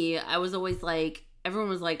me. I was always like, everyone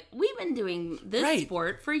was like, we've been doing this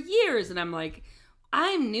sport for years. And I'm like,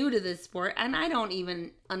 I'm new to this sport and I don't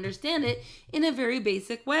even understand it in a very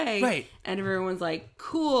basic way. Right. And everyone's like,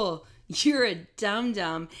 cool, you're a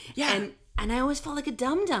dum-dum. Yeah. And I always felt like a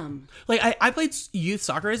dum-dum. Like, I played youth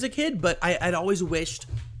soccer as a kid, but I'd always wished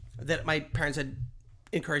that my parents had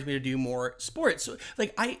encouraged me to do more sports. So,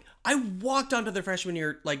 like, I walked onto the freshman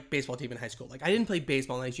year, like, baseball team in high school. Like, I didn't play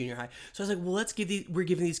baseball in, like, junior high. So I was like, well, we're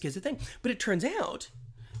giving these kids a thing. But it turns out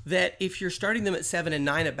that if you're starting them at 7 and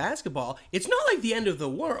 9 at basketball, it's not like the end of the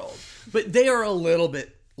world, but they are a little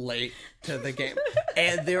bit late to the game.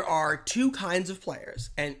 And there are two kinds of players,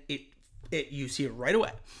 and you see it right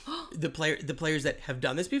away. The players that have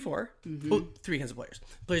done this before. Mm-hmm. Oh, three kinds of players.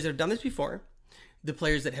 Players that have done this before, the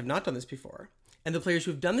players that have not done this before, and the players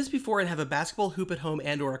who have done this before and have a basketball hoop at home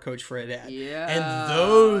and or a coach for a dad. Yeah. And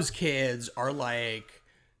those kids are like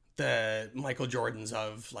the Michael Jordans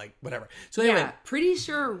of, like, whatever. So anyway. Yeah, I'm pretty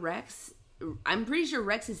sure Rex's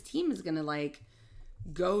team is going to, like,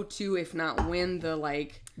 go to, if not win, the,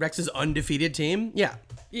 like... Rex's undefeated team? Yeah.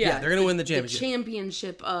 Yeah, they're going to win the championship. The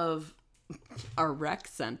championship of our rec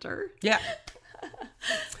center. Yeah.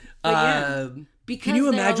 Because can you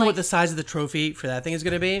imagine what the size of the trophy for that thing is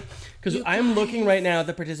going to be? Because I'm looking right now at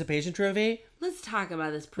the participation trophy. Let's talk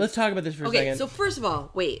about this. Let's talk about this for a second. Okay, so first of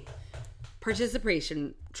all, wait.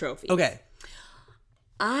 Participation trophy. Okay.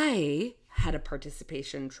 I had a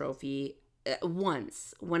participation trophy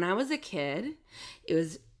once. When I was a kid, it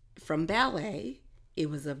was from ballet. It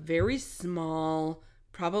was a very small,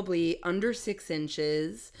 probably under 6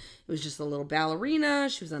 inches. It was just a little ballerina.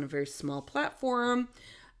 She was on a very small platform.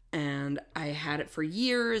 And I had it for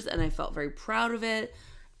years, and I felt very proud of it,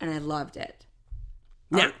 and I loved it.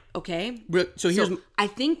 Now, okay? So I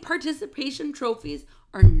think participation trophies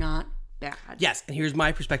are not bad. Yes, and here's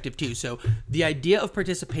my perspective too. So the idea of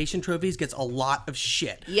participation trophies gets a lot of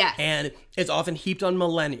shit. Yes. And it's often heaped on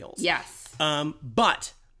millennials. Yes.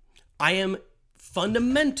 But I am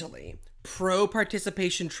fundamentally pro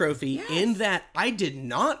participation trophy in that I did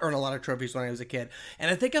not earn a lot of trophies when I was a kid.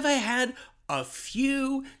 And I think if I had a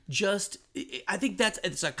few, I think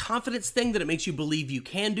it's a confidence thing that it makes you believe you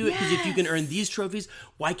can do it, because if you can earn these trophies,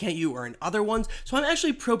 why can't you earn other ones? So I'm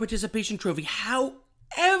actually pro participation trophy.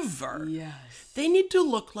 However, they need to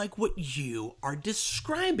look like what you are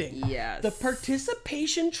describing. Yes. The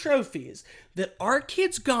participation trophies that our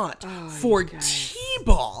kids got for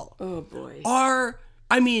T-ball are,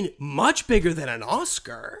 I mean, much bigger than an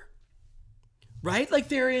Oscar. Right? Like,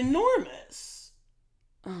 they're enormous.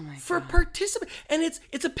 Oh my god. For participate, and it's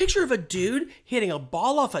a picture of a dude hitting a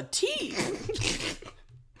ball off a tee.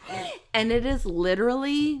 And it is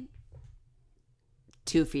literally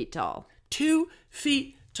 2 feet tall. 2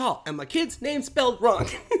 feet tall. And my kid's name spelled wrong.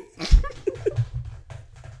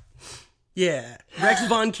 Yeah. Rex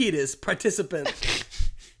Von Kiedis, participant.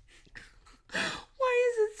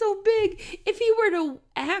 Why is it so big? If he were to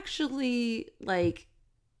actually like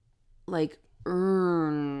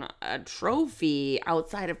earn a trophy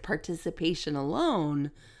outside of participation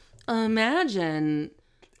alone, imagine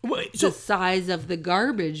Wait, the size of the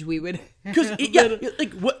garbage we would have. Because,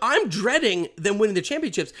 like, what I'm dreading them winning the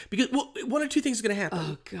championships because one or two things is going to happen.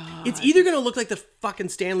 Oh, God. It's either going to look like the fucking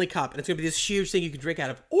Stanley Cup and it's going to be this huge thing you can drink out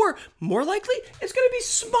of, or more likely, it's going to be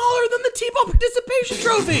smaller than the T-ball participation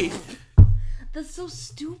trophy. That's so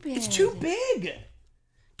stupid. It's too big.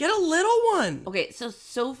 Get a little one. Okay,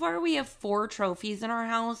 so far we have 4 trophies in our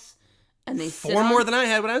house, and they sit 4 on, more than I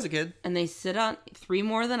had when I was a kid. and they sit on 3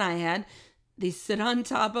 more than I had. They sit on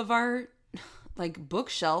top of our like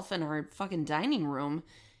bookshelf in our fucking dining room.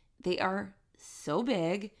 They are so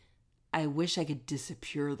big. I wish I could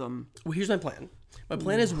disappear them. Well, here's my plan. My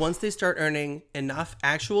plan is once they start earning enough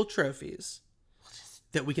actual trophies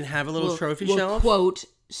that we can have a little trophy shelf. Quote,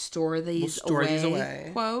 store these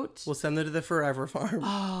away. Quote. We'll send them to the Forever Farm.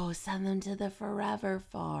 Oh, send them to the Forever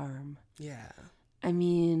Farm. Yeah. I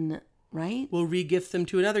mean, right? We'll re-gift them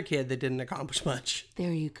to another kid that didn't accomplish much.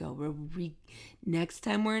 There you go. Next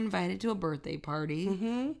time we're invited to a birthday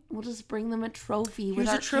party, we'll just bring them a trophy with Here's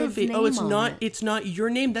our a trophy. kid's name Oh, it's on not. it. It's not your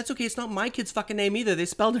name. That's okay. It's not my kid's fucking name either. They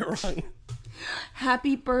spelled it wrong.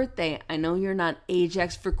 Happy birthday. I know you're not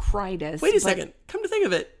Ajax for Critus. Wait a second. Come to think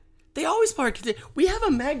of it, they always spell our kids. We have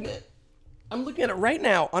a magnet. I'm looking at it right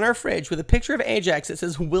now on our fridge with a picture of Ajax that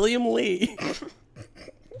says William Lee.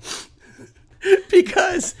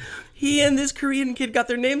 Because he and this Korean kid got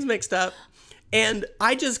their names mixed up, and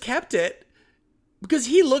I just kept it because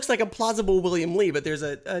he looks like a plausible William Lee, but there's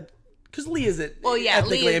because Lee is an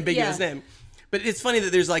ethnically Lee, ambiguous name. But it's funny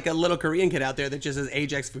that there's like a little Korean kid out there that just says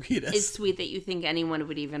Ajax Fukitas. It's sweet that you think anyone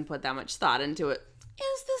would even put that much thought into it.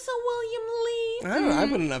 Is this a William Lee? I don't know. I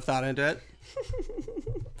put enough thought into it.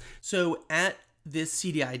 So at this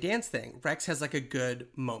CDI dance thing, Rex has like a good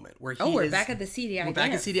moment where we're back at the CDI We're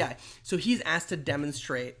back at CDI. So he's asked to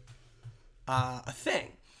demonstrate a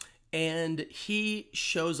thing. And he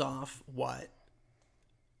shows off what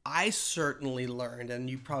I certainly learned, and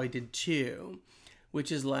you probably did too,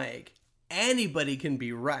 which is like anybody can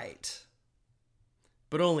be right,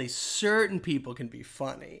 but only certain people can be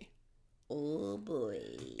funny. Oh boy.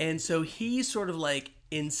 And so he sort of like,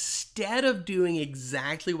 instead of doing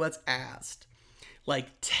exactly what's asked, like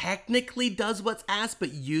technically does what's asked,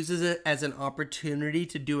 but uses it as an opportunity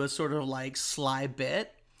to do a sort of like sly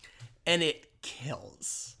bit, and it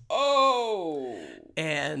kills. Oh.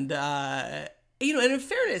 And, and in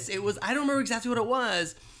fairness, it was, I don't remember exactly what it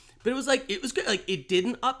was, but it was good. Like, it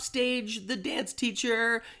didn't upstage the dance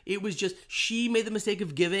teacher. It was just, she made the mistake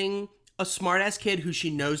of giving a smartass kid who she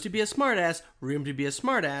knows to be a smartass room to be a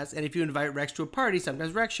smartass. And if you invite Rex to a party,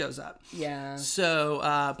 sometimes Rex shows up. Yeah. So,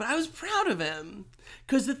 but I was proud of him.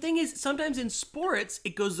 Because the thing is, sometimes in sports,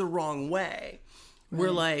 it goes the wrong way. Where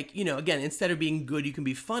like, again, instead of being good, you can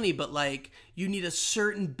be funny, but like you need a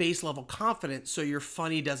certain base level confidence so your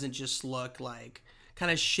funny doesn't just look like kind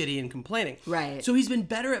of shitty and complaining. Right. So he's been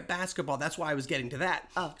better at basketball. That's why I was getting to that.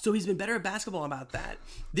 Oh. So he's been better at basketball about that.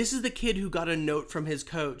 This is the kid who got a note from his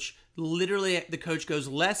coach. Literally, the coach goes,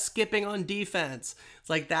 less skipping on defense. It's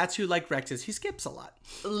like, that's who like Rex is. He skips a lot.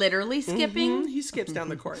 Literally skipping? He skips down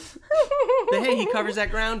the court. But hey, he covers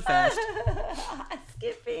that ground fast.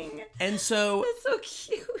 Skipping. And so That's so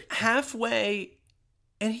cute. halfway,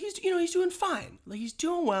 and he's doing fine. Like, he's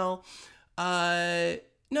doing well. Not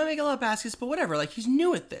making a lot of baskets, but whatever. Like, he's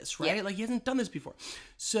new at this, right? Yeah. Like, he hasn't done this before.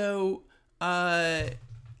 So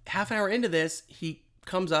half an hour into this, he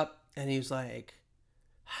comes up and he's like,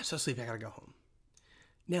 I'm so sleepy, I gotta go home.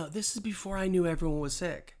 Now, this is before I knew everyone was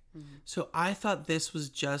sick. Mm-hmm. So I thought this was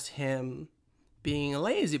just him being a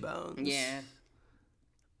lazy bones. Yeah.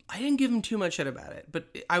 I didn't give him too much shit about it,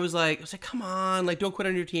 but I was like, come on, like, don't quit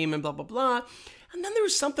on your team and blah, blah, blah. And then there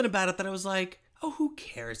was something about it that I was like, oh, who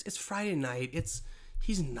cares? It's Friday night.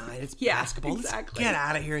 He's 9. It's basketball. Exactly. Let's get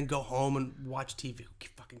out of here and go home and watch TV. Who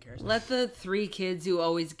fucking cares? Let the 3 kids who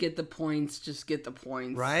always get the points just get the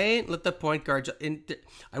points. Right? Let the point guard.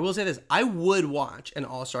 I will say this. I would watch an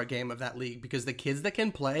all-star game of that league because the kids that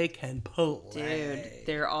can play can play. Dude,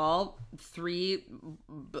 they're all 3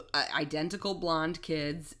 identical blonde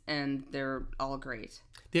kids, and they're all great.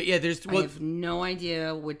 I have no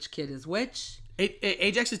idea which kid is which.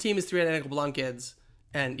 Ajax's team is 3 identical blonde kids.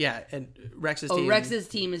 And Rex's team. Rex's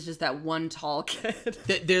team is just that one tall kid.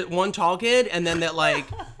 There's one tall kid, and then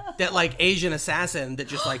that Asian assassin that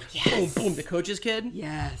just like boom, boom, the coach's kid.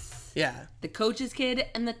 Yes. Yeah. The coach's kid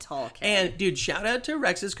and the tall kid. And dude, shout out to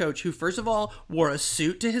Rex's coach, who first of all wore a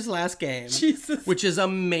suit to his last game, Jesus, which is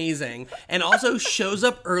amazing, and also shows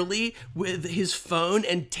up early with his phone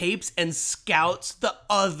and tapes and scouts the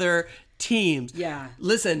other teams. Yeah.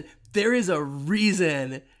 Listen, there is a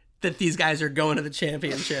reason that these guys are going to the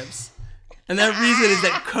championships. And that reason is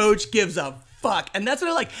that coach gives a fuck. And that's what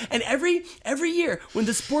I like. And every year when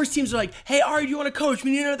the sports teams are like, hey, Ari, do you want to coach?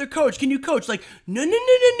 We need another coach. Can you coach? Like, no.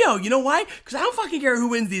 You know why? Because I don't fucking care who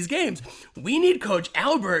wins these games. We need Coach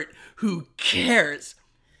Albert who cares.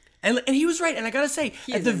 And he was right. And I got to say,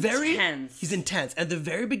 he's intense. At the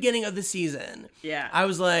very beginning of the season, I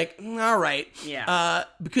was like, all right. Yeah.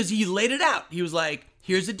 Because he laid it out. He was like,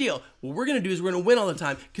 here's the deal. What we're going to do is we're going to win all the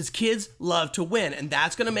time because kids love to win. And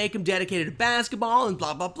that's going to make them dedicated to basketball and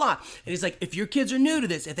blah, blah, blah. And he's like, if your kids are new to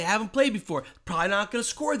this, if they haven't played before, probably not going to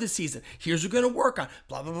score this season. Here's what we're going to work on,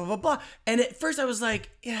 blah, blah, blah, blah, blah. And at first I was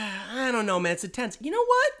like, yeah, I don't know, man. It's intense. You know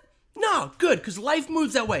what? No, good, because life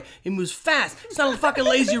moves that way. It moves fast. It's not a fucking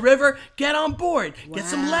lazy river. Get on board. Wow. Get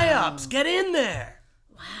some layups. Get in there.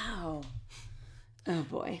 Wow. Oh,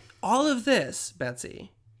 boy. All of this,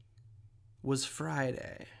 Betsy, was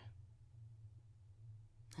Friday.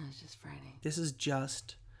 That was just Friday. This is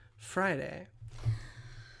just Friday.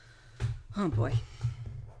 Oh, boy.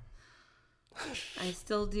 I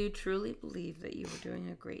still do truly believe that you were doing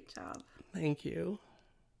a great job. Thank you.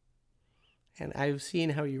 And I've seen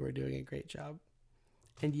how you were doing a great job.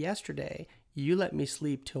 And yesterday, you let me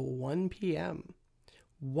sleep till 1 p.m.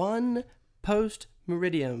 1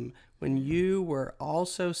 post-meridium when you were all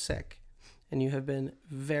so sick. And you have been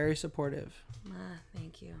very supportive.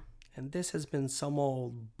 Thank you. And this has been some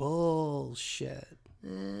old bullshit.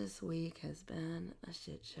 This week has been a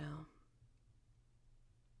shit show.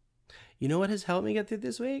 You know what has helped me get through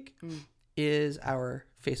this week? Is our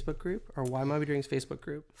Facebook group, or Why Mommy Drinks Facebook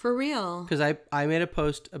group. For real. Because I made a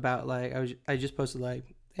post about like, I just posted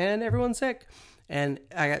like, and everyone's sick. And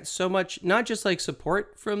I got so much, not just like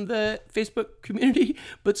support from the Facebook community,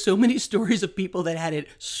 but so many stories of people that had it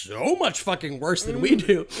so much fucking worse than we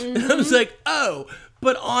do. Mm-hmm. And I was like, oh,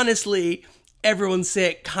 but honestly, everyone's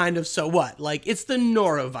sick, kind of, so what? Like, it's the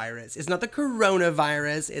norovirus. It's not the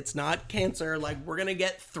coronavirus. It's not cancer. Like, we're going to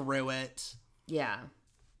get through it. Yeah.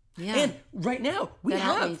 Yeah. And right now, we that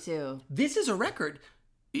have. helped me too. This is a record.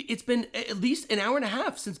 It's been at least an hour and a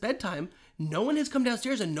half since bedtime. No one has come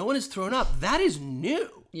downstairs and no one has thrown up. That is new.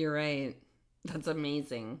 You're right. That's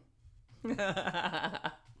amazing.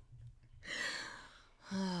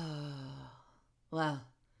 Well,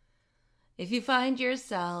 if you find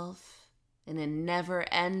yourself in a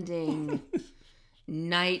never-ending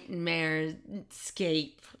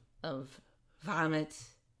nightmare-scape of vomit,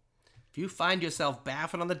 if you find yourself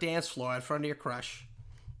bathing on the dance floor in front of your crush,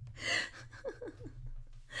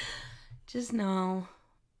 just know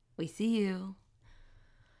we see you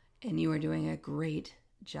and you are doing a great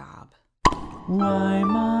job. Why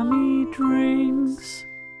Mommy Drinks.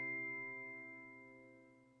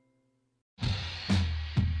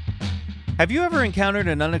 Have you ever encountered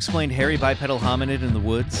an unexplained hairy bipedal hominid in the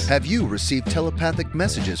woods? Have you received telepathic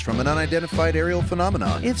messages from an unidentified aerial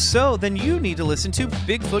phenomenon? If so, then you need to listen to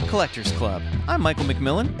Bigfoot Collectors Club. I'm Michael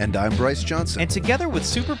McMillan. And I'm Bryce Johnson. And together with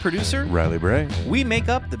super producer Riley Bray, we make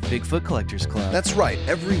up the Bigfoot Collectors Club. That's right.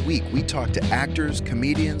 Every week we talk to actors,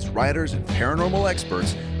 comedians, writers, and paranormal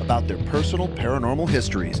experts about their personal paranormal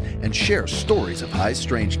histories and share stories of high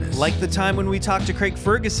strangeness. Like the time when we talked to Craig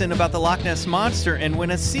Ferguson about the Loch Ness Monster and when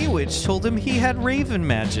a sea witch told him he had raven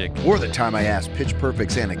magic. Or the time I asked Pitch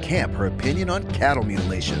Perfect's Anna Camp her opinion on cattle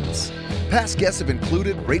mutilations. Past guests have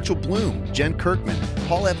included Rachel Bloom, Jen Kirkman,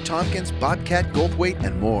 Paul F. Tompkins, Bobcat Goldthwait,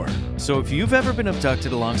 and more. So if you've ever been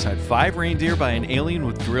abducted alongside 5 reindeer by an alien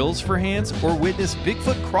with drills for hands or witnessed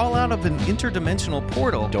Bigfoot crawl out of an interdimensional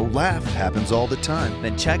portal, Don't laugh, happens all the time.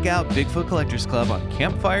 then check out Bigfoot Collectors Club on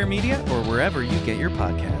Campfire Media or wherever you get your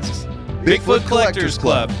podcasts. Bigfoot Collectors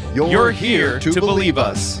Club. You're here to believe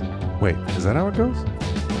us. Wait, is that how it goes?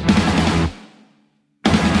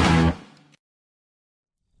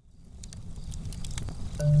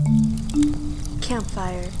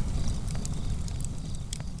 Campfire.